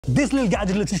This little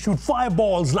gadget lets you shoot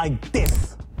fireballs like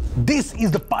this. This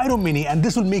is the Pyro Mini, and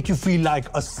this will make you feel like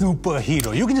a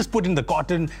superhero. You can just put in the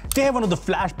cotton, tear one of the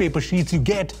flash paper sheets you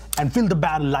get, and fill the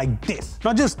barrel like this.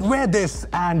 Now just wear this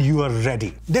and you are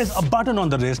ready. There's a button on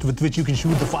the wrist with which you can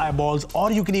shoot the fireballs,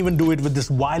 or you can even do it with this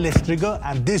wireless trigger,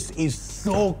 and this is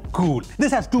so cool.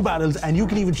 This has two barrels and you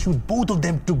can even shoot both of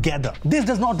them together. This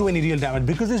does not do any real damage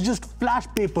because it's just flash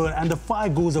paper and the fire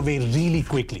goes away really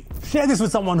quickly. Share this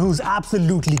with someone who's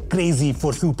absolutely crazy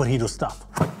for superhero stuff.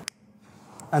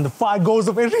 And the fire goes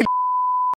away really